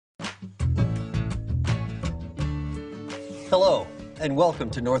Hello, and welcome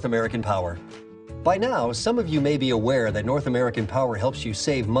to North American Power. By now, some of you may be aware that North American Power helps you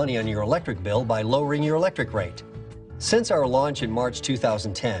save money on your electric bill by lowering your electric rate. Since our launch in March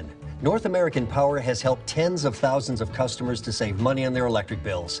 2010, North American Power has helped tens of thousands of customers to save money on their electric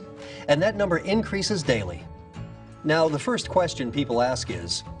bills, and that number increases daily. Now, the first question people ask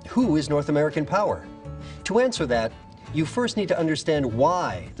is, who is North American Power? To answer that, you first need to understand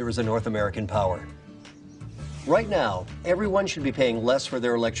why there is a North American Power. Right now, everyone should be paying less for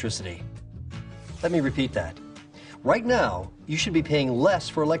their electricity. Let me repeat that. Right now, you should be paying less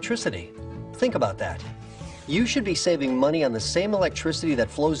for electricity. Think about that. You should be saving money on the same electricity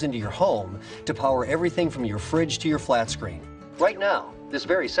that flows into your home to power everything from your fridge to your flat screen. Right now, this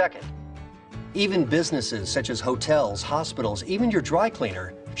very second. Even businesses such as hotels, hospitals, even your dry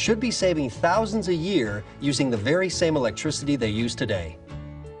cleaner should be saving thousands a year using the very same electricity they use today.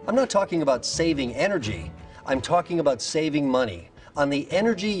 I'm not talking about saving energy. I'm talking about saving money on the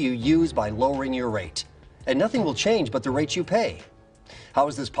energy you use by lowering your rate. And nothing will change but the rate you pay. How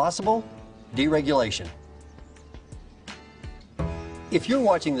is this possible? Deregulation. If you're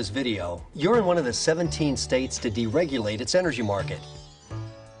watching this video, you're in one of the 17 states to deregulate its energy market.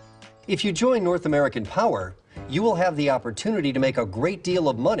 If you join North American Power, you will have the opportunity to make a great deal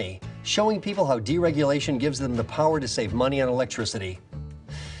of money showing people how deregulation gives them the power to save money on electricity.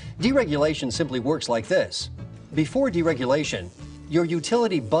 Deregulation simply works like this. Before deregulation, your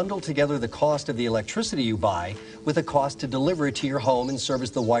utility bundled together the cost of the electricity you buy with the cost to deliver it to your home and service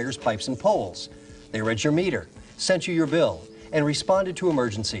the wires, pipes, and poles. They read your meter, sent you your bill, and responded to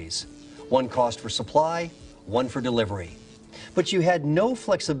emergencies. One cost for supply, one for delivery. But you had no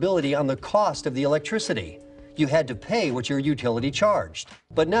flexibility on the cost of the electricity. You had to pay what your utility charged.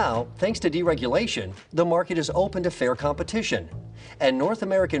 But now, thanks to deregulation, the market is open to fair competition. And North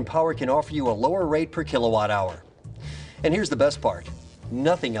American Power can offer you a lower rate per kilowatt hour. And here's the best part.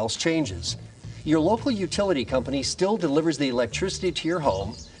 Nothing else changes. Your local utility company still delivers the electricity to your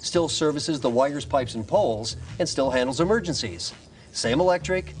home, still services the wires, pipes, and poles, and still handles emergencies. Same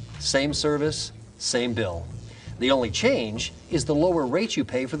electric, same service, same bill. The only change is the lower rate you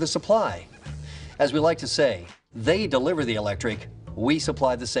pay for the supply. As we like to say, they deliver the electric, we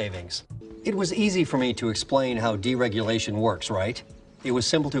supply the savings. It was easy for me to explain how deregulation works, right? It was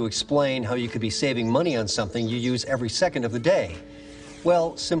simple to explain how you could be saving money on something you use every second of the day.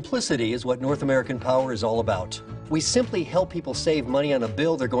 Well, simplicity is what North American Power is all about. We simply help people save money on a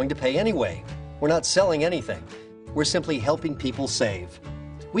bill they're going to pay anyway. We're not selling anything. We're simply helping people save.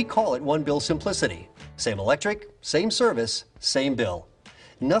 We call it one bill simplicity. Same electric, same service, same bill.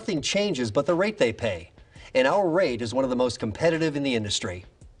 Nothing changes but the rate they pay. And our rate is one of the most competitive in the industry.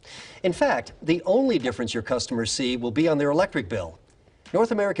 In fact, the only difference your customers see will be on their electric bill.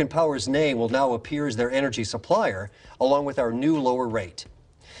 North American Power's name will now appear as their energy supplier, along with our new lower rate.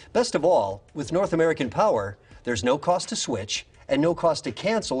 Best of all, with North American Power, there's no cost to switch and no cost to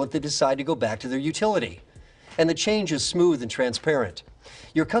cancel if they decide to go back to their utility. And the change is smooth and transparent.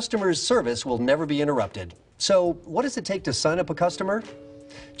 Your customer's service will never be interrupted. So, what does it take to sign up a customer?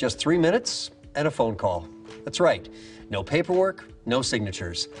 Just 3 minutes and a phone call. That's right. No paperwork, no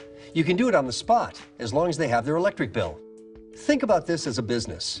signatures. You can do it on the spot, as long as they have their electric bill. Think about this as a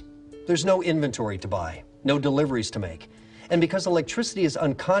business. There's no inventory to buy, no deliveries to make. And because electricity is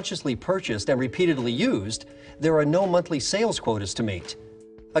unconsciously purchased and repeatedly used, there are no monthly sales quotas to meet.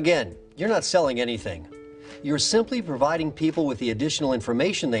 Again, you're not selling anything. You're simply providing people with the additional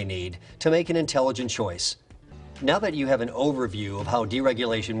information they need to make an intelligent choice. Now that you have an overview of how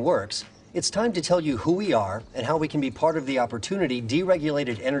deregulation works, it's time to tell you who we are and how we can be part of the opportunity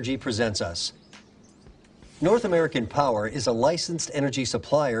deregulated energy presents us. North American Power is a licensed energy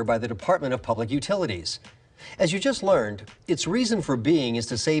supplier by the Department of Public Utilities. As you just learned, its reason for being is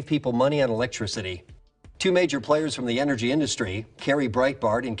to save people money on electricity. Two major players from the energy industry, Kerry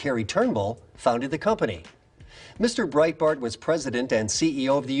Breitbart and Kerry Turnbull, founded the company. Mr. Breitbart was president and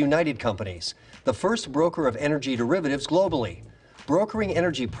CEO of the United Companies, the first broker of energy derivatives globally, brokering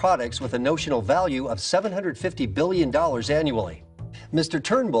energy products with a notional value of $750 billion annually. Mr.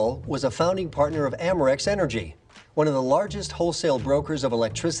 Turnbull was a founding partner of Amerex Energy, one of the largest wholesale brokers of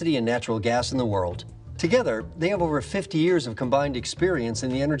electricity and natural gas in the world. Together, they have over 50 years of combined experience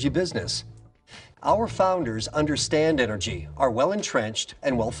in the energy business. Our founders understand energy, are well entrenched,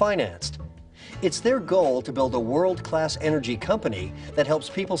 and well financed. It's their goal to build a world-class energy company that helps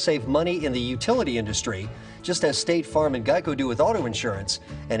people save money in the utility industry, just as State Farm and Geico do with auto insurance,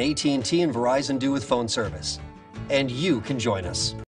 and AT&T and Verizon do with phone service. And you can join us.